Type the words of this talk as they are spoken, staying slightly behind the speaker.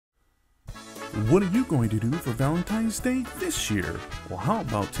What are you going to do for Valentine's Day this year? Well, how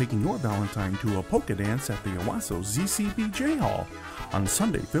about taking your Valentine to a polka dance at the Owosso ZCBJ Hall? On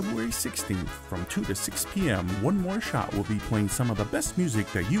Sunday, February 16th, from 2 to 6 p.m., One More Shot will be playing some of the best music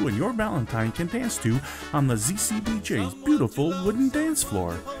that you and your Valentine can dance to on the ZCBJ's beautiful wooden dance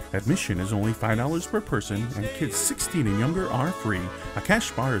floor. Admission is only $5 per person, and kids 16 and younger are free. A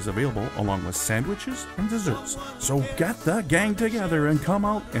cash bar is available along with sandwiches and desserts. So get the gang together and come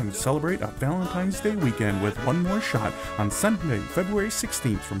out and celebrate a Valentine's Day weekend with One More Shot on Sunday, February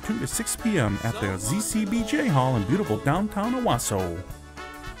 16th from 2 to 6 p.m. at the ZCBJ Hall in beautiful downtown Owosso.